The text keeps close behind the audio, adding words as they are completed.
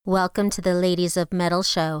Welcome to the Ladies of Metal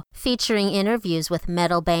show, featuring interviews with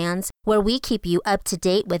metal bands, where we keep you up to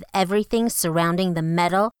date with everything surrounding the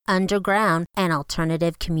metal, underground, and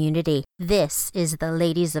alternative community. This is the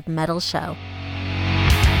Ladies of Metal show.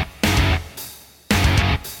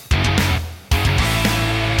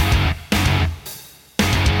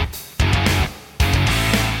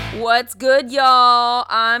 What's good, y'all?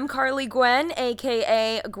 I'm Carly Gwen,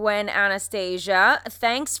 aka Gwen Anastasia.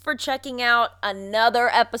 Thanks for checking out another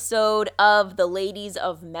episode of the Ladies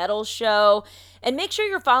of Metal show. And make sure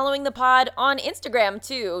you're following the pod on Instagram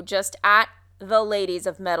too, just at the Ladies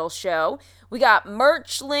of Metal show. We got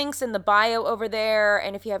merch links in the bio over there,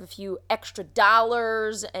 and if you have a few extra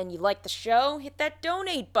dollars and you like the show, hit that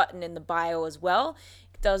donate button in the bio as well.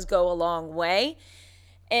 It does go a long way.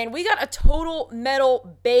 And we got a total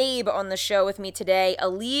metal babe on the show with me today,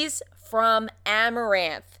 Elize from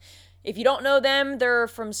Amaranthe. If you don't know them, they're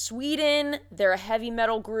from Sweden. They're a heavy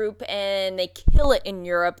metal group, and they kill it in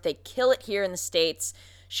Europe. They kill it here in the States.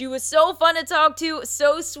 She was so fun to talk to,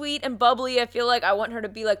 so sweet and bubbly. I feel like I want her to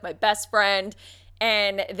be like my best friend.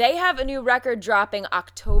 And they have a new record dropping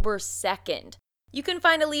October 2nd. You can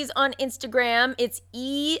find Elize on Instagram. It's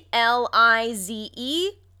ELIZE.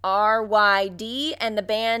 RYD, and the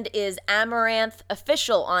band is Amaranthe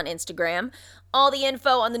Official on Instagram. All the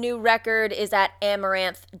info on the new record is at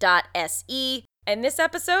amaranthe.se, and this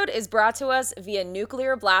episode is brought to us via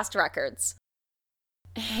Nuclear Blast Records.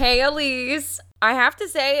 Hey Elize, I have to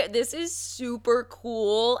say this is super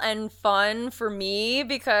cool and fun for me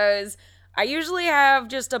because I usually have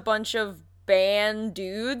just a bunch of band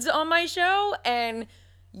dudes on my show, and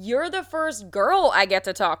you're the first girl I get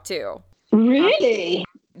to talk to. Really?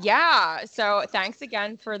 Yeah, so thanks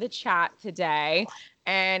again for the chat today.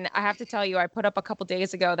 And I have to tell you, I put up a couple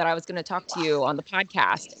days ago that I was going to talk to you on the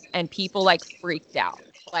podcast, and people like freaked out.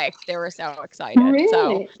 Like they were so excited. Really?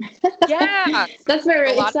 So, yeah. That's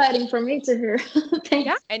very exciting for me to hear. Thanks.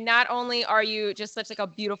 Yeah. And not only are you just such like a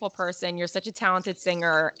beautiful person, you're such a talented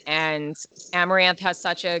singer, and Amaranthe has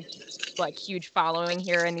such a like huge following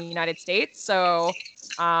here in the United States. So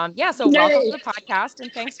welcome to the podcast,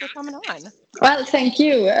 and thanks for coming on. Well, thank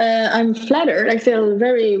you. I'm flattered. I feel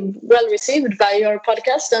very well received by your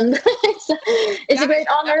podcast, and it's a great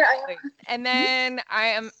honor. And then I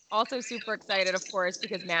am also super excited, of course,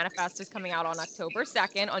 because Manifest is coming out on October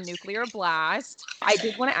 2nd on Nuclear Blast. I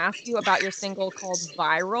did want to ask you about your single called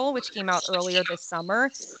Viral, which came out earlier this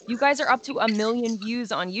summer. You guys are up to 1 million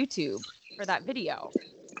views on YouTube for that video.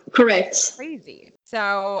 Correct. Crazy.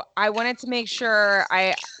 So I wanted to make sure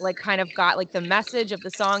I like kind of got like the message of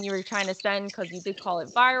the song you were trying to send, because you did call it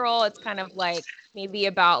viral. It's kind of like maybe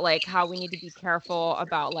about like how we need to be careful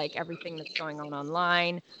about like everything that's going on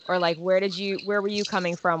online, or like where were you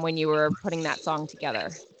coming from when you were putting that song together?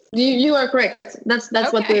 You are correct. That's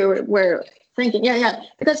okay. What we were thinking. Yeah.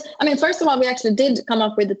 Because I mean, first of all, we actually did come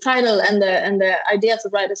up with the title and the idea to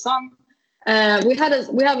write a song. We have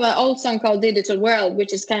an old song called Digital World,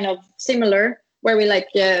 which is kind of similar, where we like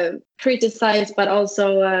criticize, but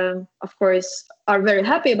also, of course, are very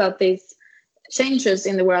happy about these changes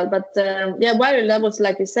in the world. But viral, that was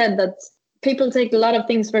like you said, that people take a lot of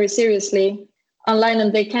things very seriously online,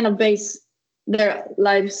 and they kind of base their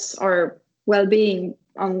lives or well-being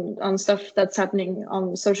on stuff that's happening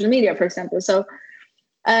on social media, for example. So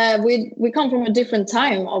we come from a different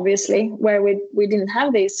time, obviously, where we didn't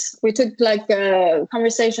have this. We took like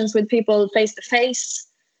conversations with people face to face.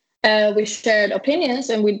 We shared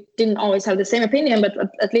opinions, and we didn't always have the same opinion, but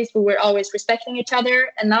at least we were always respecting each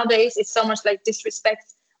other. And nowadays it's so much like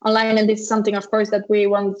disrespect online, and this is something, of course, that we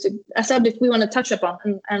want to, a subject we want to touch upon.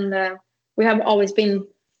 And we have always been,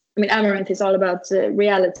 I mean, Amaranthe is all about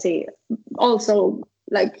reality, also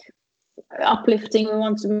like uplifting. We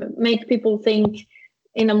want to make people think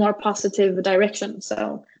in a more positive direction.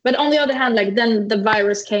 So, but on the other hand, like then the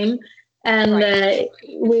virus came, and right.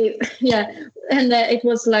 It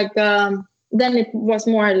was like then it was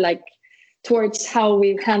more like towards how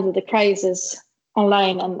we handle the crisis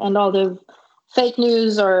online, and all the fake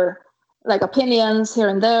news or like opinions here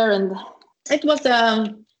and there, and it was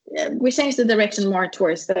we changed the direction more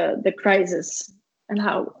towards the crisis and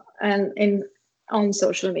how on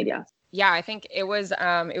social media. Yeah, I think it was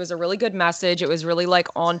a really good message. It was really like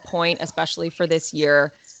on point, especially for this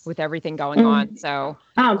year with everything going on. So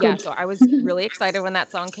so I was really excited when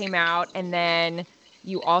that song came out. And then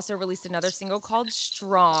you also released another single called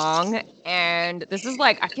Strong. And this is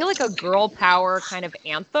like, I feel like a girl power kind of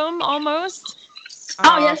anthem almost.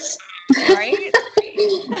 Yes. Right?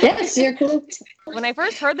 Yes, you're correct. When I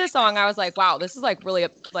first heard this song, I was like, wow, this is like really a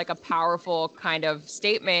powerful kind of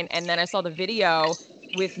statement. And then I saw the video.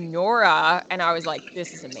 with Nora, and I was like,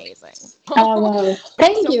 this is amazing. Oh, wow.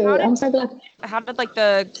 Thank So you. I'm so glad. how did like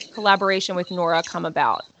the collaboration with Nora come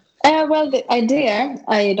about? Well, the idea,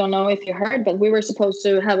 I don't know if you heard, but we were supposed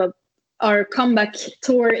to have our comeback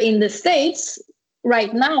tour in the States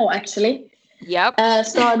right now, actually. Yep.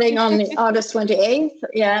 Starting on August 28th,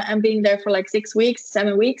 yeah, and being there for like 6 weeks,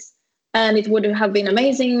 7 weeks, and it would have been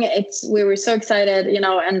amazing. We were so excited,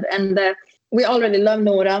 and we already love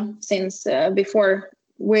Nora since before.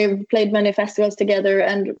 We've played many festivals together,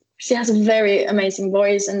 and she has a very amazing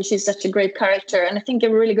voice, and she's such a great character, and I think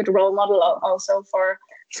a really good role model also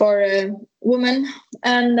for a woman.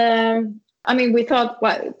 And I mean, we thought,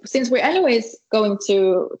 well, since we're anyways going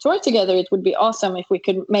to tour together, it would be awesome if we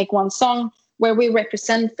could make one song where we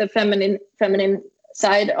represent the feminine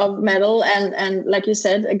side of metal, and like you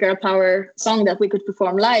said, a girl power song that we could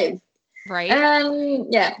perform live. Right. And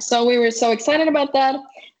yeah, so we were so excited about that.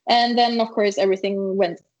 And then of course everything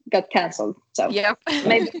got canceled. So yep.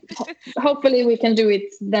 maybe hopefully we can do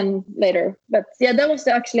it then later. But yeah, that was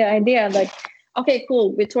the actually idea. Like, okay,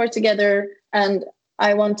 cool, we toured together, and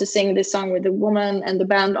I want to sing this song with a woman, and the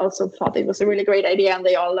band also thought it was a really great idea, and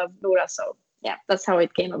they all love Nora. So yeah, that's how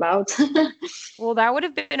it came about. Well, that would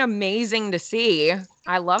have been amazing to see.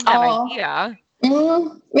 I love that idea.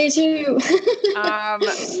 Me too.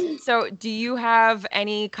 So do you have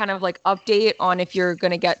any kind of like update on if you're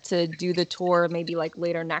going to get to do the tour maybe like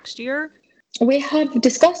later next year? We have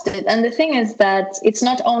discussed it. And the thing is that it's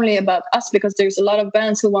not only about us, because there's a lot of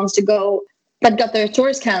bands who wants to go but got their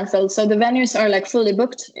tours canceled. So the venues are like fully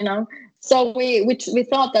booked, So we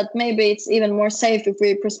thought that maybe it's even more safe if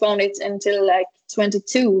we postpone it until like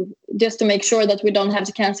 22, just to make sure that we don't have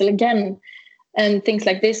to cancel again and things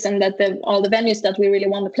like this, and that all the venues that we really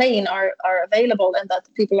want to play in are available, and that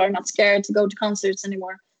people are not scared to go to concerts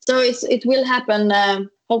anymore. So it will happen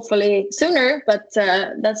hopefully sooner, but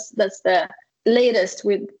that's the latest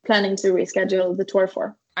we're planning to reschedule the tour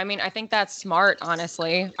for. I mean, I think that's smart,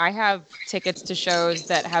 honestly. I have tickets to shows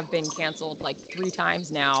that have been canceled like 3 times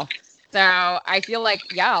now. So I feel like,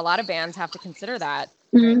 yeah, a lot of bands have to consider that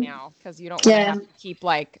right now, because you don't want to have to keep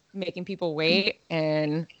like making people wait.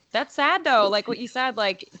 And that's sad though. Like what you said,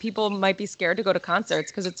 like people might be scared to go to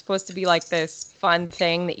concerts because it's supposed to be like this fun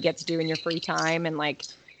thing that you get to do in your free time and like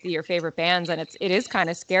see your favorite bands. And it is kind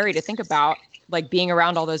of scary to think about like being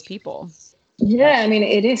around all those people. Yeah, I mean,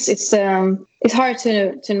 it is. It's hard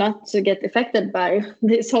to not to get affected by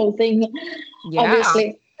this whole thing,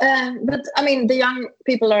 obviously. But I mean, the young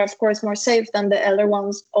people are of course more safe than the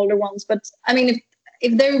older ones. But I mean,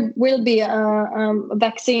 if there will be a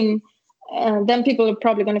vaccine, then people are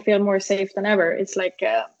probably going to feel more safe than ever. It's like,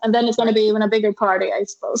 and then it's going to be even a bigger party, I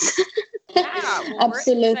suppose. Yeah, well,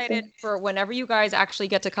 absolutely. We're excited for whenever you guys actually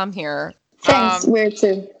get to come here. Thanks, we're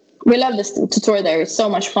too. We love this to tour there. It's so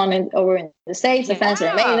much fun over in the States. The fans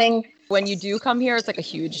are amazing. When you do come here, it's like a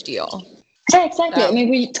huge deal. Yeah, exactly. So. I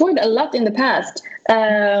mean, we toured a lot in the past.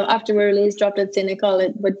 After we released Dropped Dead Cynical,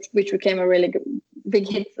 which became a really big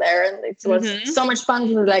hit there. And it was so much fun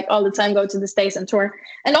to like all the time go to the States and tour.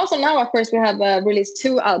 And also now, of course, we have released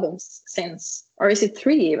 2 albums since, or is it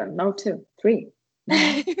 3 even? No, 2, 3.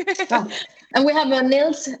 Oh. And we have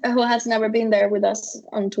Nils, who has never been there with us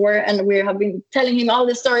on tour, and we have been telling him all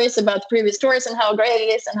the stories about previous tours and how great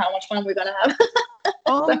it is and how much fun we're gonna have.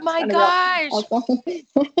 Oh my gosh! Awesome.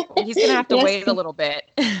 He's gonna have to wait a little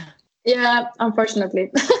bit. Yeah, unfortunately,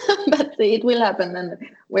 but it will happen, and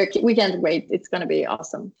we can't wait. It's going to be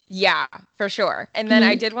awesome. Yeah, for sure. And then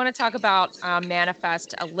I did want to talk about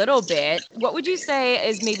Manifest a little bit. What would you say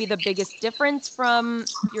is maybe the biggest difference from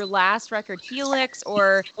your last record, Helix,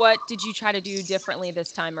 or what did you try to do differently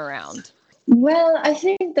this time around? Well, I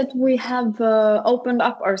think that we have opened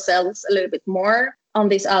up ourselves a little bit more on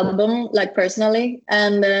this album, like personally,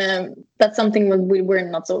 and that's something that we were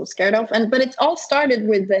not so scared of. But it all started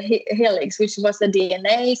with the Helix, which was the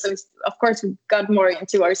DNA. So of course we got more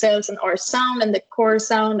into ourselves and our sound and the core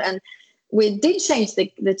sound, and we did change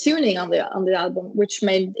the tuning on the album, which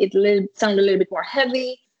made it sound a little bit more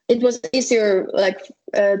heavy. It was easier,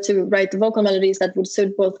 to write the vocal melodies that would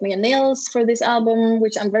suit both me and Nils for this album,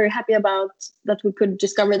 which I'm very happy about that we could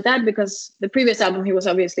discover that, because the previous album, he was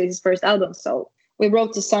obviously his first album, so we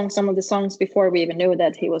wrote some of the songs before we even knew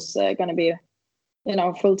that he was going to be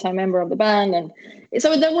a full-time member of the band. And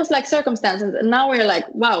so there was like circumstances, and now we're like,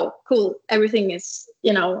 wow, cool, everything is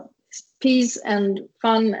peace and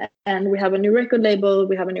fun, and we have a new record label,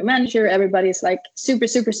 we have a new manager, everybody's like super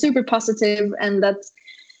super super positive, and that's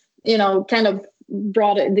kind of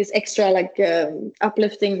brought this extra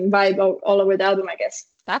uplifting vibe all over the album, I guess.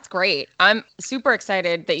 That's great. I'm super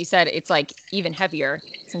excited that you said it's like even heavier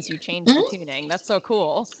since you changed the tuning. That's so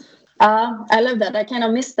cool. I love that. I kind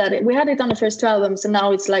of missed that. We had it on the first two albums, and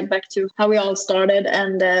now it's like back to how we all started.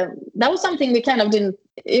 And that was something we kind of didn't,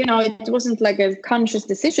 it wasn't like a conscious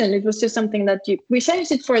decision. It was just something that we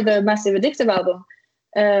changed it for the Massive Addictive album,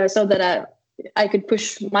 so that I could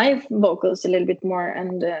push my vocals a little bit more,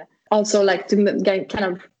 and also like to get kind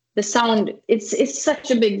of the sound. It's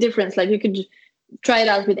such a big difference. Like you could try it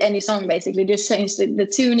out with any song, basically. Just change the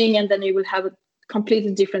tuning, and then you will have a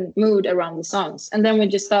completely different mood around the songs. And then we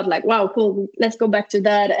just thought like, wow, cool, let's go back to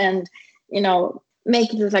that, and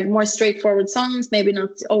make it like more straightforward songs, maybe not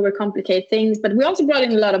overcomplicate things. But we also brought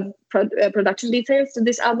in a lot of production details to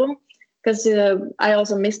this album, because I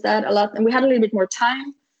also missed that a lot, and we had a little bit more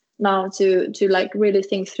time now to like really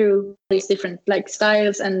think through these different like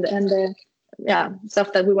styles and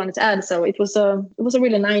stuff that we wanted to add. So it was a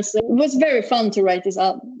really nice. It was very fun to write this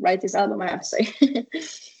album, I have to say.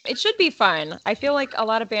 It should be fun. I feel like a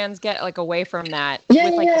lot of bands get like away from that. Yeah,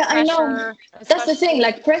 with, like, the I know. pressure, That's the thing.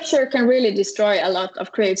 Like pressure can really destroy a lot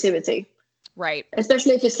of creativity. Right.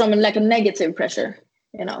 Especially if it's from like a negative pressure.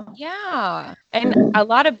 Yeah. And a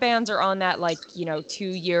lot of bands are on that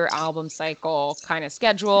 2-year album cycle kind of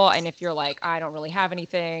schedule. And if you're like, I don't really have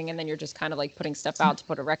anything, and then you're just kind of like putting stuff out to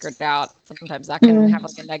put a record out, sometimes that can have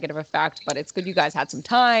like a negative effect. But it's good you guys had some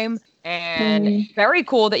time, and very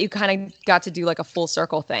cool that you kind of got to do like a full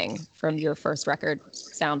circle thing from your first record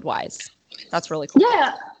sound wise. That's really cool.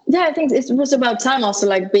 Yeah, I think it was about time also,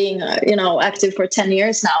 like being active for 10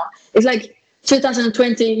 years now. It's like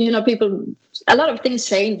 2020, a lot of things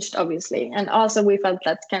changed, obviously. And also we felt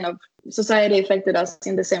that kind of society affected us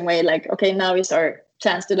in the same way. Like, okay, now is our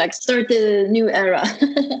chance to like start the new era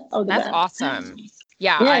of the That's band. Awesome.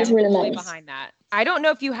 Yeah, it's I'm really totally nice. behind that. I don't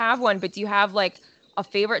know if you have one, but do you have like a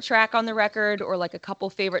favorite track on the record, or like a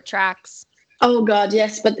couple favorite tracks? Oh God,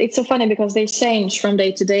 yes, but it's so funny because they change from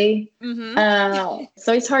day to day.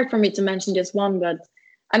 So it's hard for me to mention just one, but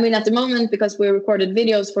I mean, at the moment, because we recorded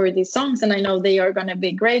videos for these songs, and I know they are going to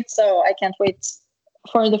be great, so I can't wait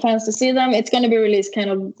for the fans to see them. It's going to be released kind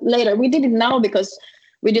of later. We did it now because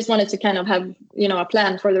we just wanted to kind of have, a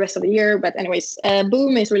plan for the rest of the year. But anyways,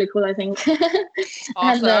 Boom is really cool, I think.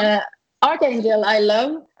 Awesome. And Archangel, I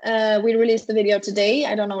love. We released the video today.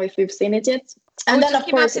 I don't know if you've seen it yet. And then, it just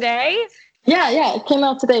came out today? Yeah, it came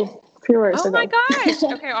out today. Oh my gosh.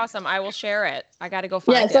 Okay, awesome. I will share it. I got to go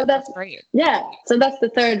find it. That's great. Yeah, so that's the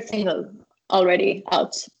third single already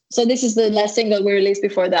out. So this is the last single we released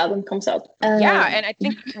before the album comes out. Yeah, and I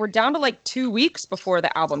think we're down to like 2 weeks before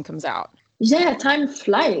the album comes out. Yeah, time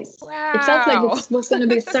flies. Wow. It felt like it was going to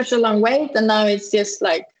be such a long wait, and now it's just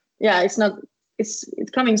like, it's not. It's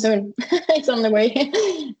coming soon. It's on the way.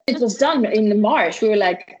 It was done in March. We were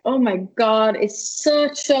like, oh my God, it's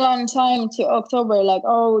such a long time to October. Like,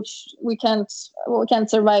 we can't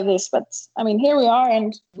survive this. But I mean, here we are.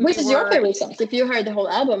 And which is your favorite song? If you heard the whole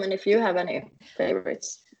album, and if you have any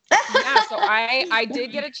favorites. Yeah, so I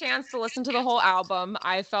did get a chance to listen to the whole album.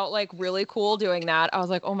 I felt like really cool doing that. I was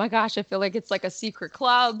like, oh my gosh, I feel like it's like a secret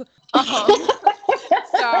club.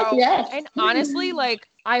 And honestly, like,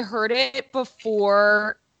 I heard it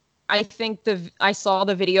before I saw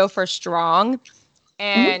the video for Strong,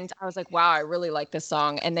 and I was like, wow, I really like this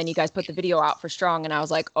song. And then you guys put the video out for Strong, and I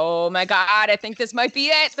was like, oh my God, I think this might be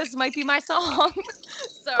it. This might be my song.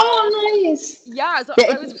 Nice. Yeah, so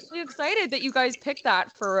I was really excited that you guys picked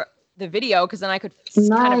that for the video, because then I could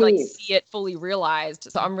kind of like see it fully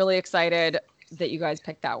realized. So I'm really excited that you guys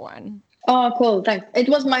picked that one. Oh, cool. Thanks. It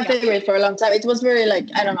was my favorite for a long time. It was very like,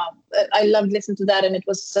 I don't know. I loved listening to that. And it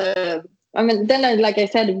was, like I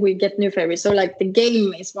said, we get new favorites. So like The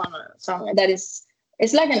Game is one song that is,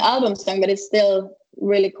 it's like an album song, but it's still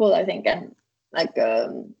really cool, I think. And like,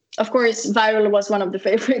 of course, Viral was one of the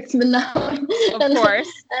favorites, but now. Of course.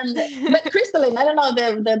 But Crystalline, I don't know,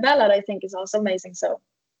 the ballad I think is also amazing. So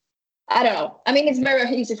I don't know. I mean, it's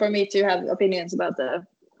very easy for me to have opinions about the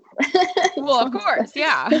well, of course,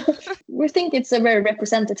 yeah. We think it's a very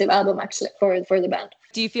representative album, actually, for the band.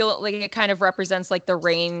 Do you feel like it kind of represents like the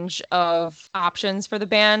range of options for the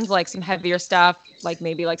band, like some heavier stuff, like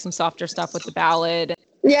maybe like some softer stuff with the ballad?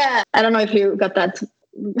 Yeah, I don't know if you got that.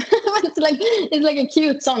 It's like a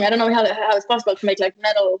cute song. I don't know how it's possible to make like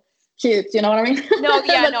metal cute. You know what I mean? No,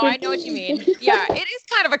 yeah, no, I know what you mean. Yeah, it is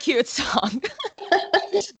kind of a cute song.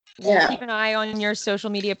 Yeah. Keep an eye on your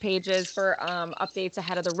social media pages for updates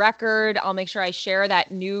ahead of the record. I'll make sure I share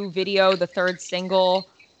that new video, the third single.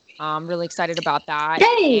 I'm really excited about that.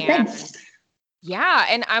 Yay, thanks. Yeah,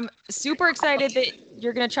 and I'm super excited that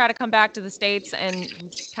you're going to try to come back to the States and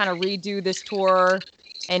kind of redo this tour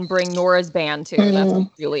and bring Nora's band too. That's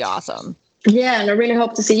really awesome. Yeah, and I really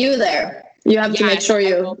hope to see you there. You have to make sure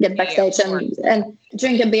you get backstage and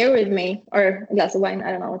drink a beer with me, or a glass of wine. I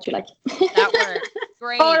don't know what you like. That works.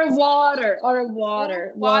 Great. Or water.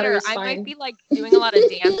 Water is I fine. might be like doing a lot of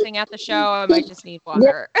dancing at the show. I might just need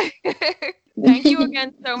water. Yeah. Thank you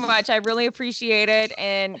again so much. I really appreciate it.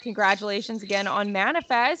 And congratulations again on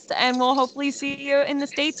Manifest. And we'll hopefully see you in the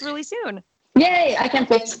States really soon. Yay, I can't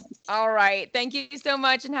wait. All right. Thank you so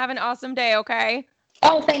much and have an awesome day, okay?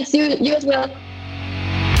 Oh, thanks. You as well.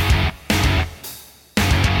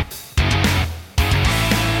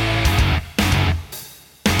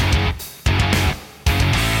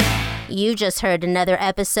 You just heard another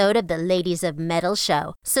episode of the Ladies of Metal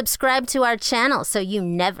Show. Subscribe to our channel so you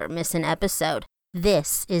never miss an episode.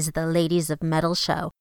 This is the Ladies of Metal Show.